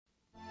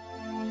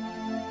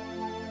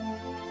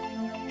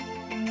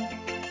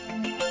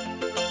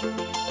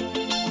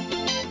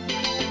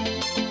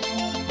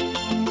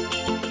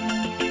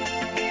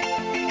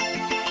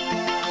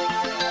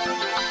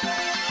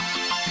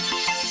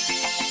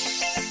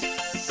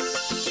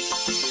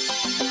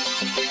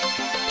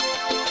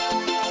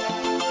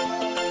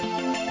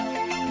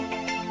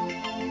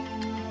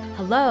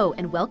Hello,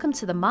 and welcome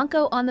to the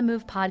Monco on the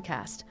Move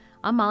podcast.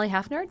 I'm Molly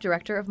Hafner,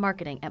 Director of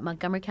Marketing at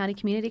Montgomery County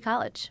Community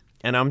College.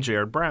 And I'm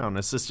Jared Brown,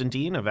 Assistant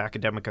Dean of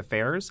Academic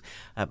Affairs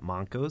at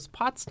Monco's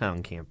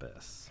Pottstown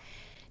campus.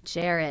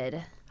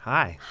 Jared.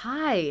 Hi.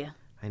 Hi.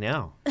 I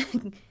know.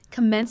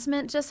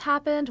 Commencement just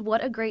happened.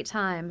 What a great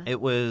time.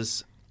 It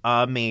was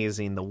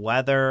amazing. The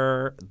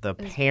weather, the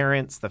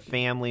parents, the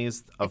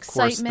families, of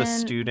course, the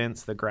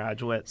students, the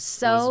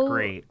graduates. It was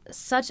great.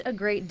 Such a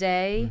great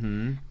day.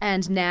 Mm-hmm.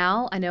 And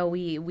now I know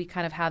we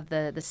kind of have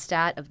the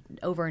stat of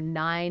over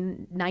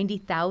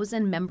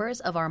 90,000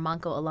 members of our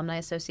Monco Alumni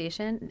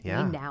Association.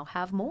 Yeah. We now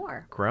have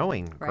more.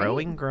 Growing. It's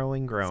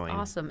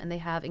awesome. And they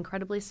have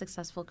incredibly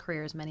successful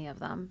careers, many of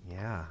them.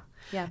 Yeah.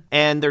 Yeah.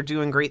 And they're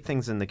doing great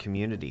things in the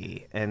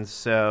community. And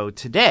so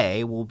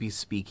today we'll be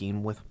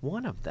speaking with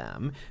one of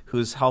them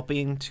who's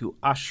helping to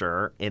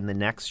usher in the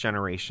next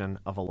generation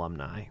of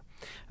alumni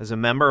as a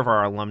member of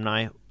our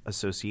Alumni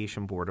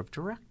Association Board of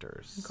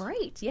Directors.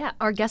 Great. Yeah.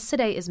 Our guest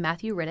today is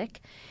Matthew Riddick.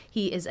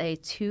 He is a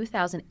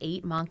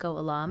 2008 Monco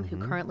alum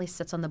who currently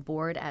sits on the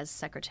board as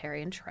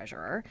secretary and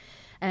treasurer.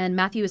 And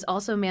Matthew is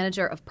also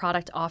manager of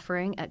product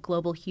offering at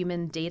global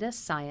human data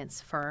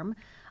science firm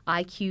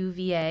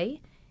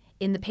IQVA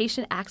in the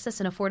Patient Access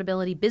and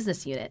Affordability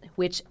Business Unit,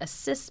 which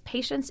assists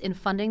patients in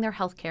funding their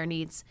healthcare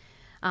needs.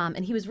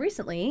 And he was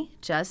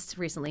just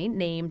recently,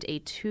 named a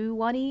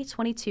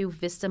 2022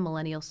 Vista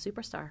Millennial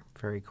Superstar.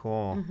 Very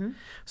cool. Mm-hmm.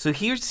 So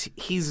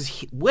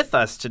he's with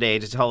us today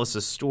to tell us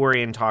a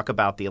story and talk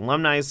about the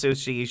Alumni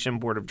Association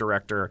Board of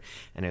Director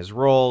and his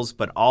roles,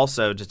 but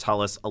also to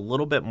tell us a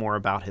little bit more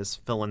about his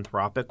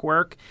philanthropic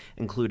work,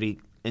 including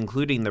the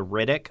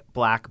Riddick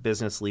Black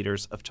Business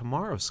Leaders of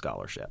Tomorrow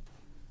Scholarship.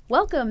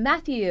 Welcome,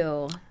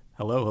 Matthew.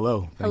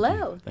 Hello.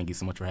 Hello. Thank you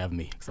so much for having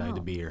me. Excited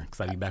to be here.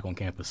 Excited to be back on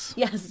campus.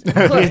 Yes, of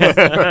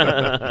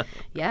course.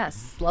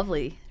 Yes,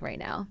 lovely right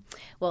now.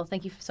 Well,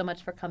 thank you so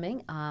much for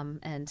coming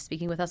and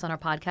speaking with us on our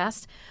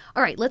podcast.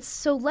 All right, let's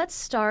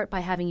start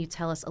by having you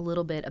tell us a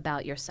little bit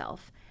about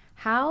yourself.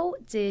 How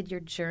did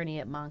your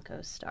journey at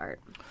Monco start?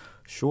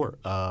 Sure.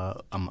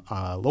 I'm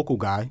a local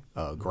guy,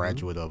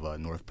 graduate of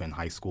North Penn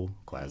High School,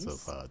 class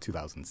of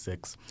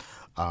 2006.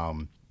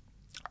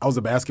 I was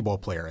a basketball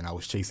player, and I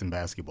was chasing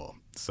basketball.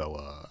 So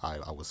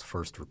I was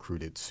first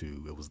recruited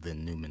it was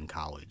then Newman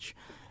College.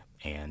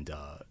 And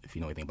if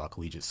you know anything about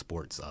collegiate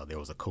sports, there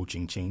was a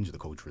coaching change. The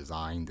coach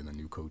resigned, and a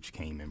new coach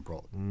came and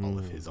brought all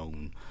of his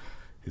own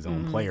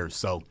players.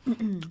 So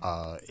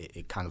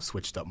it kind of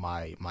switched up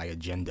my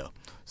agenda.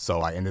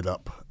 So I ended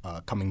up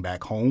coming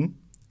back home,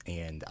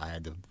 and I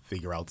had to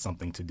figure out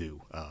something to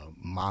do.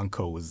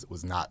 Monco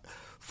was not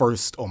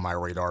first on my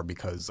radar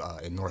because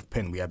in North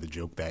Penn we had the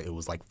joke that it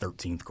was like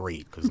 13th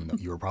grade because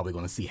you were probably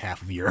going to see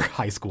half of your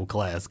high school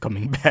class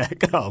coming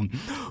back.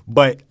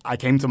 But I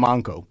came to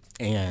Monco,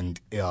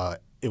 and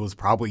it was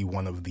probably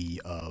one of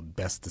the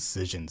best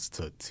decisions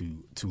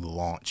to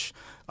launch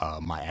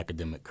my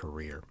academic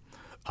career.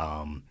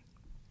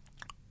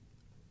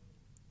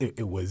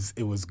 It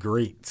was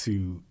great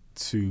to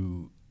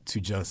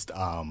just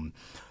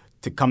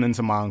to come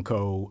into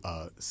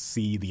Monco,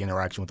 see the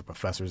interaction with the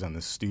professors and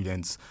the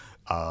students.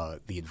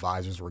 The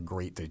advisors were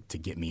great to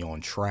get me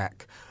on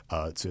track,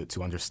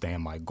 to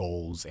understand my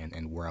goals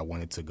and where I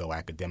wanted to go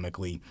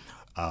academically.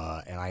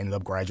 And I ended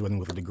up graduating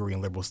with a degree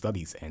in liberal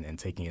studies and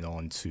taking it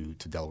on to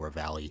Delaware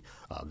Valley,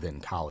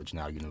 then college,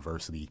 now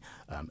university,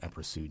 and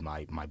pursued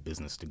my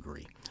business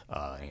degree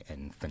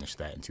and finished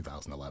that in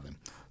 2011.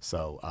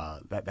 So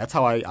that's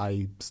how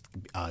I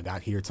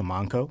got here to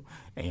Monco,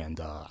 and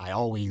I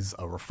always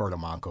refer to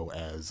Monco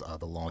as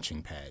the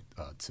launching pad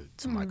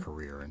to my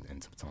career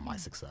and to my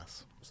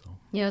success. So.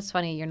 You know, it's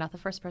funny. You're not the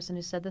first person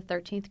who said the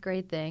 13th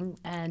grade thing,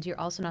 and you're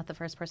also not the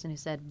first person who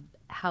said,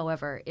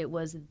 however, it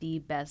was the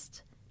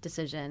best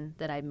decision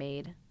that I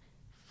made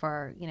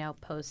for,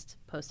 post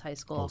high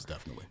school. Most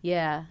definitely.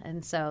 Yeah,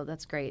 and so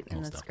that's great,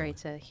 and Most that's definitely.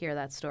 great to hear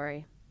that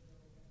story.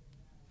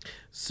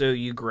 So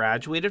you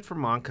graduated from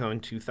Monco in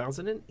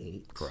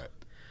 2008. Correct.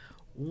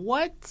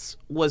 What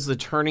was the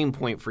turning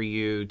point for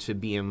you to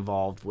be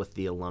involved with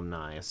the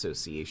Alumni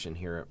Association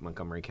here at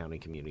Montgomery County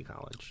Community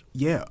College?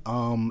 Yeah,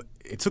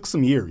 it took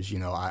some years.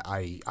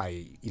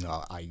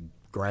 I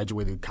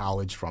graduated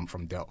college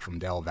from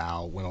Del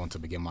Val, went on to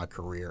begin my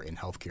career in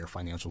healthcare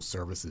financial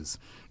services,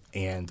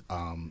 and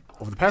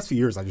over the past few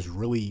years, I just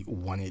really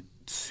wanted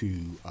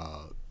to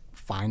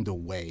find a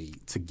way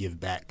to give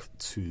back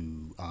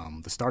to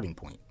the starting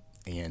point.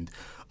 And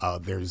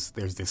there's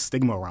this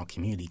stigma around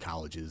community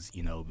colleges.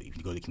 If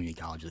you go to community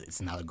colleges, it's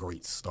not a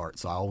great start.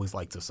 So I always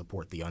like to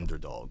support the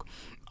underdog.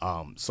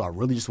 So I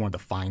really just wanted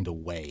to find a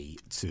way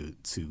to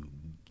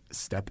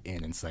step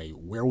in and say,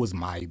 where was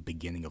my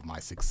beginning of my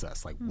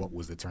success? Like, what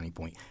was the turning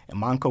point?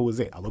 And Monco was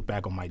it. I look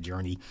back on my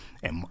journey,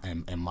 and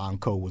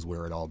Monco was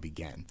where it all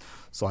began.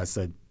 So I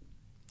said,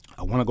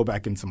 I want to go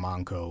back into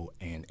Monco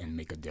and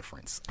make a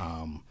difference.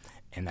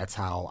 And that's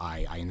how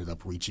I ended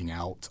up reaching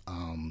out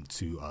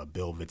to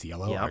Bill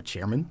Vitiello, our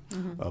chairman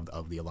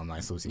of the Alumni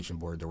Association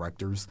Board of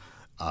Directors.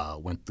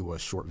 Went through a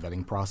short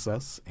vetting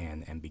process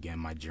and began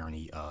my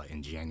journey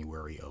in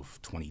January of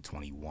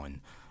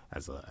 2021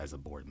 as a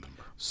board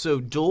member. So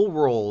dual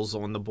roles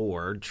on the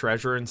board,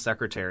 treasurer and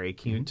secretary.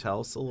 Can you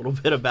tell us a little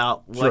bit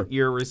about what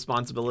your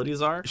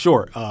responsibilities are?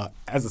 Sure.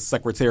 As a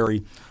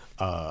secretary,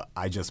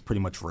 I just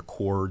pretty much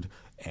record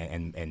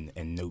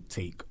and note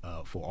take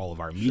for all of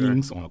our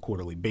meetings on a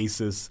quarterly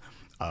basis.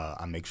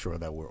 I make sure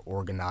that we're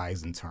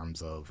organized in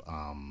terms of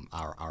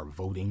our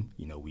voting.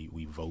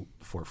 We vote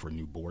for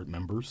new board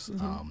members.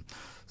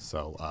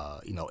 So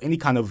any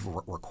kind of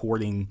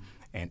recording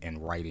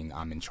and writing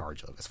I'm in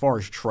charge of. As far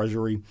as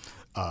treasury,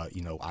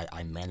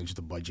 I manage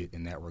the budget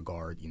in that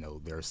regard.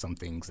 There are some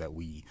things that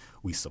we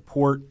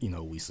support.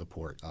 We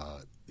support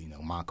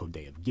Montco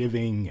Day of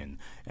Giving,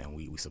 and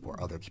we support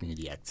other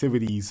community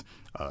activities.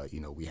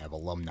 We have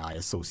alumni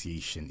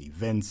association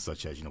events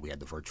such as, we had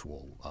the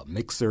virtual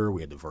mixer,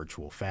 we had the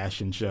virtual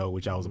fashion show,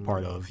 which I was a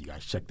part of. You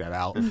guys check that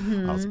out.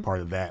 I was a part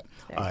of that.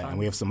 And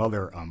we have some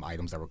other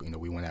items that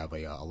we want to have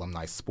a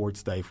alumni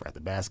sports day at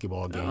the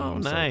basketball game. Oh,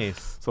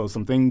 nice. So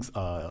some things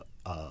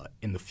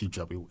in the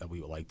future that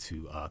we would like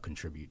to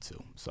contribute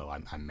to. So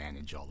I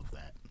manage all of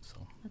that. So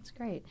that's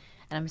great.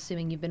 And I'm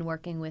assuming you've been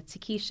working with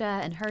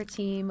Takesha and her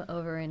team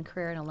over in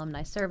Career and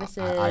Alumni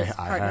Services,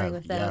 partnering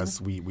with them.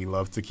 Yes, we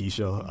love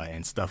Takesha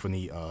and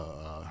Stephanie,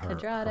 her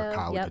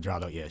colleague,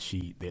 Quadrado.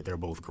 Yeah, they're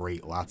both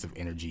great, lots of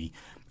energy,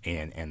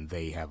 and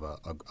they have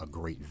a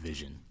great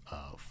vision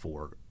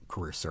for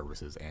career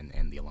services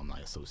and the Alumni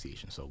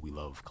Association. So we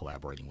love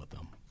collaborating with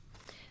them.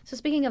 So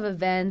speaking of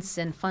events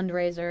and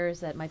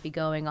fundraisers that might be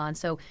going on,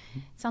 so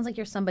it sounds like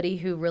you're somebody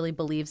who really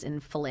believes in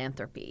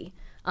philanthropy.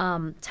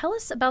 Tell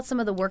us about some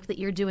of the work that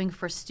you're doing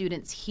for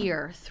students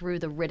here through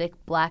the Riddick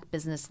Black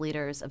Business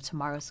Leaders of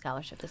Tomorrow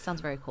Scholarship. This sounds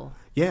very cool.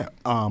 Yeah.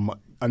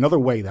 Another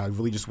way that I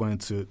really just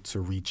wanted to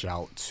reach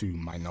out to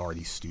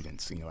minority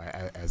students,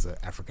 as an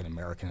African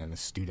American and a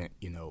student,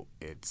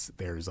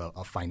 there's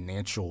a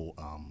financial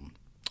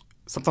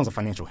sometimes a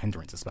financial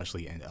hindrance,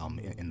 especially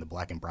in the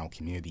Black and Brown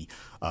community,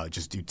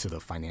 just due to the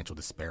financial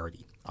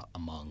disparity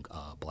among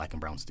Black and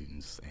Brown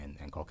students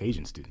and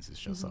Caucasian students. It's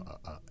just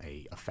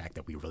a fact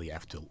that we really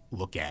have to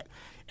look at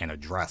and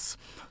address.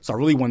 So I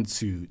really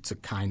wanted to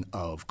kind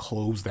of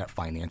close that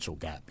financial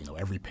gap.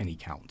 Every penny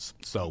counts.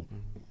 So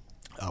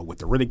with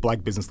the Riddick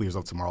Black Business Leaders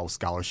of Tomorrow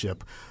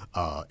Scholarship,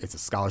 it's a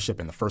scholarship,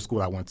 and the first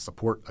school I want to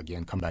support,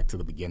 again, come back to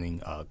the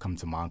beginning, come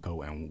to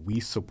Montco, and we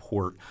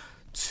support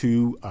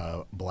 2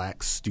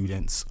 Black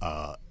students,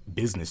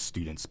 business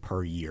students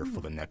per year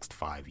for the next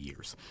 5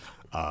 years.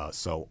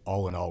 So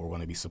all in all, we're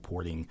going to be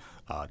supporting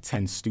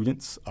 10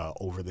 students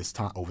over this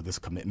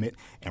commitment,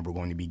 and we're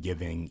going to be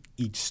giving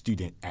each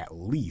student at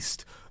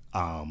least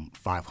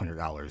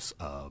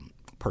 $500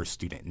 per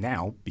student.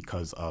 Now,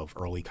 because of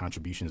early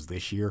contributions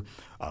this year,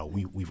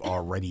 we've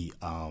already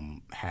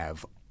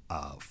have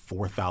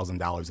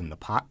 $4,000 in the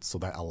pot, so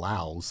that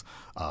allows,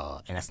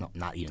 and that's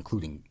not even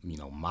including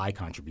my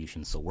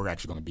contributions. So we're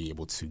actually going to be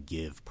able to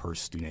give per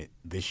student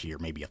this year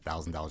maybe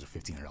 $1,000 or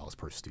 $1,500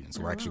 per student.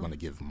 So we're actually going to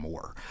give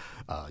more,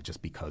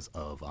 just because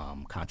of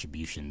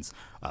contributions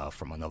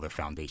from another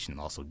foundation, and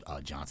also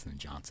Johnson &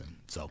 Johnson.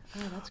 So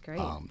that's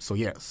great.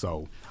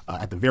 So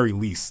at the very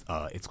least,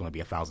 it's going to be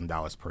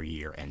 $1,000 per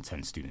year and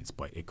 10 students,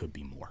 but it could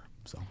be more.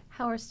 So,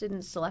 how are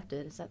students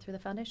selected? Is that through the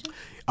foundation?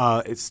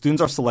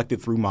 Students are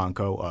selected through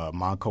Montco.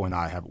 Montco and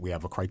I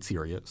have a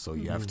criteria. So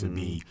you have to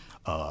be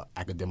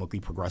academically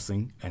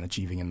progressing and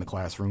achieving in the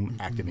classroom,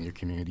 active in your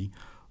community,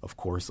 of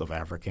course, of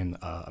African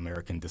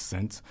American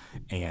descent,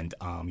 and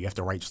you have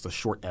to write just a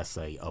short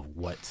essay of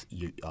what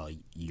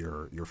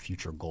your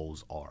future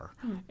goals are,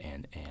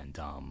 and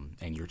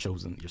you're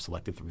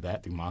selected through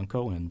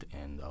Montco, and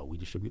we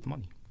distribute the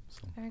money.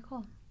 So. Very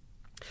cool.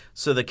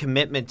 So the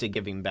commitment to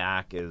giving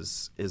back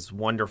is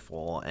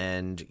wonderful,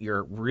 and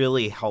you're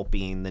really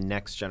helping the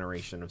next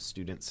generation of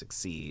students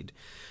succeed.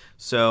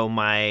 So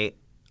my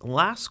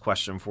last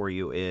question for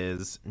you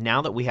is,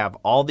 now that we have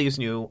all these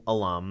new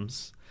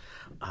alums,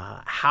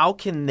 how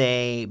can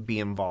they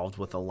be involved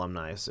with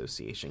Alumni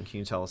Association? Can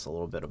you tell us a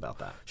little bit about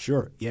that?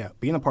 Sure. Yeah.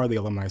 Being a part of the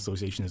Alumni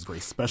Association is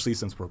great, especially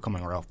since we're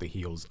coming right off the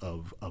heels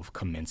of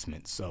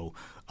commencement. So,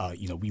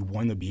 we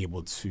want to be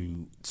able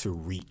to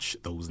reach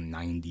those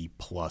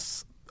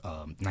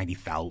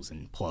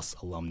 90,000 plus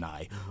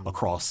alumni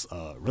across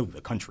really the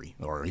country,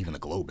 or even the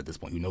globe at this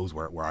point. Who knows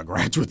where our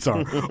graduates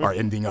are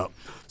ending up.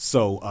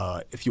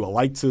 So if you would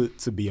like to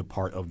be a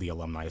part of the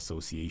Alumni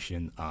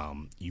Association,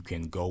 you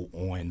can go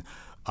on.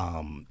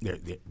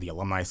 The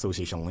Alumni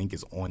Association link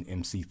is on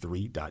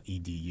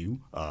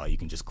mc3.edu. You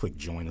can just click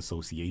Join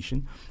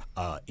Association.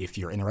 If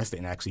you're interested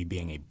in actually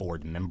being a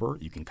board member,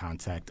 you can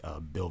contact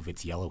Bill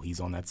Vitiello. He's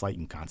on that site.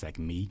 You can contact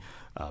me,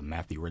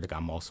 Matthew Riddick.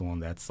 I'm also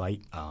on that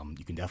site.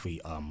 You can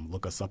definitely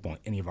look us up on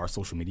any of our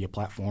social media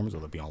platforms,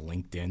 whether it be on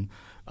LinkedIn,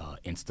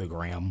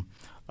 Instagram,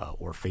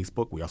 or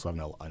Facebook. We also have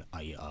a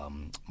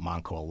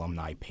Montco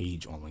alumni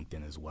page on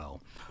LinkedIn as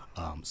well.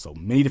 So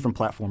many different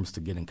platforms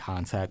to get in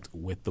contact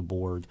with the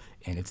board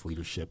and its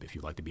leadership if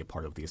you'd like to be a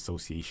part of the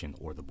association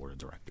or the board of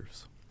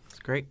directors. That's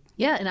great.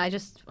 Yeah, and I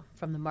just,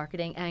 from the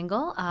marketing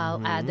angle,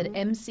 I'll add that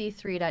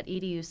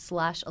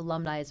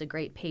mc3.edu/alumni is a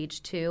great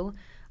page too.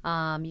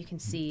 You can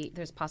see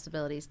there's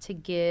possibilities to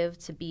give,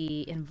 to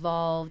be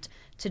involved,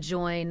 to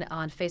join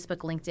on Facebook,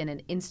 LinkedIn,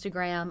 and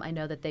Instagram. I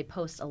know that they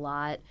post a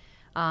lot.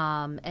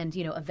 And,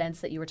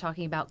 events that you were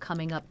talking about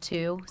coming up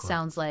too. Correct.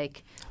 Sounds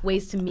like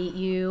ways to meet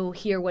you,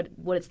 hear what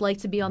it's like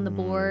to be on the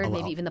board,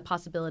 maybe even the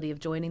possibility of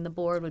joining the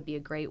board would be a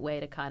great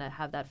way to kind of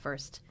have that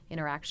first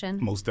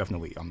interaction. Most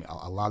definitely.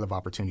 A lot of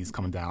opportunities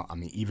coming down.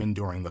 Even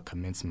during the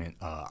commencement,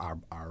 our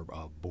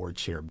board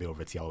chair, Bill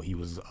Vitiello, he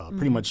was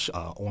pretty much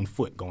on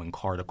foot going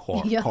car to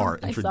car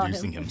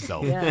introducing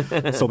himself.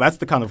 Yeah. So that's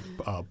the kind of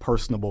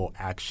personable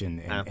action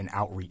and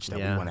outreach that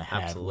we want to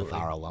have with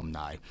our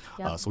alumni.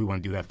 Yep. So we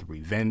want to do that through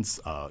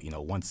events.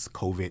 Once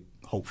COVID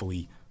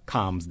hopefully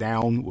calms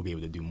down, we'll be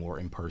able to do more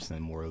in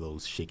person, more of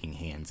those shaking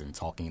hands and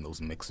talking in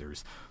those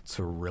mixers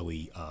to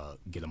really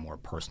get a more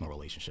personal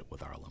relationship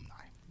with our alumni.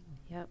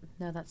 Yep.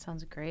 No, that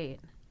sounds great.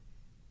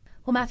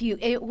 Well, Matthew,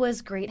 it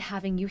was great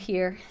having you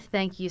here.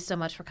 Thank you so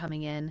much for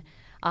coming in.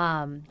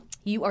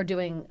 You are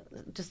doing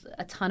just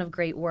a ton of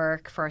great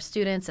work for our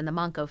students and the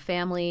Montco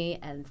family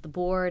and the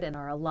board and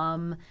our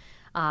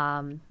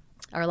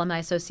our Alumni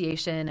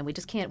Association, and we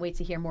just can't wait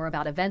to hear more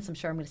about events. I'm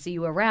sure I'm going to see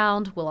you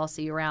around. We'll all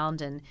see you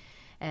around and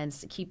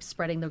keep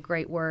spreading the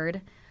great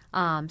word.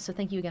 So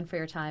thank you again for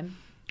your time.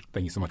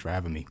 Thank you so much for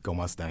having me. Go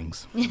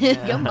Mustangs.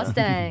 Go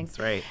Mustangs. That's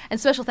right. And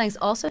special thanks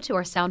also to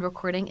our sound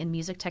recording and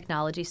music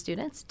technology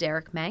students,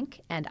 Derek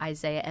Mank and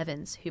Isaiah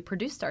Evans, who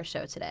produced our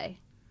show today.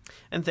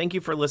 And thank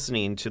you for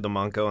listening to the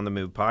Montco on the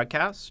Move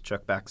podcast.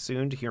 Check back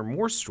soon to hear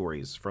more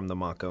stories from the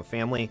Montco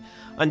family.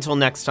 Until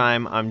next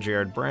time, I'm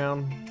Jared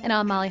Brown. And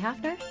I'm Molly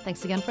Hafner.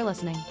 Thanks again for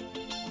listening.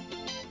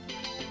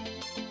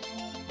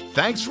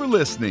 Thanks for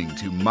listening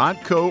to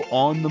Montco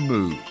on the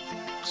Move.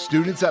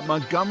 Students at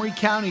Montgomery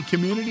County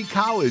Community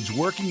College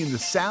working in the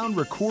sound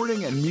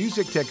recording and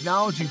music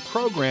technology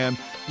program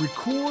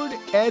record,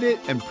 edit,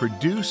 and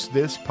produce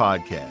this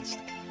podcast.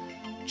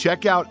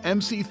 Check out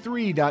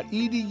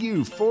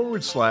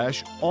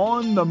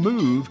mc3.edu/on the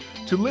move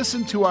to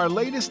listen to our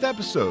latest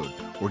episode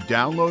or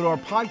download our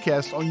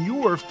podcast on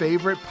your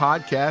favorite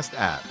podcast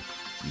app.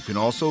 You can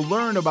also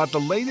learn about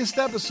the latest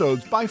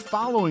episodes by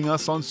following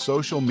us on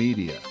social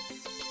media.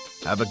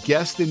 Have a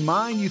guest in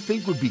mind you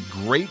think would be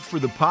great for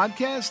the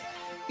podcast?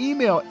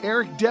 Email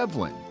Eric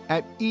Devlin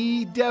at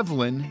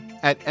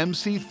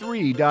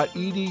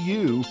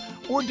edevlin@mc3.edu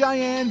or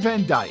Diane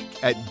Van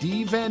Dyke at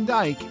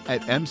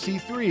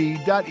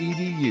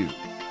dvandyke@mc3.edu.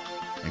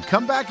 And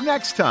come back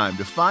next time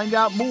to find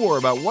out more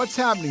about what's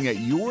happening at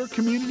your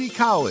community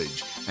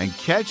college and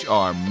catch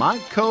our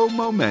Montco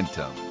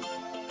momentum.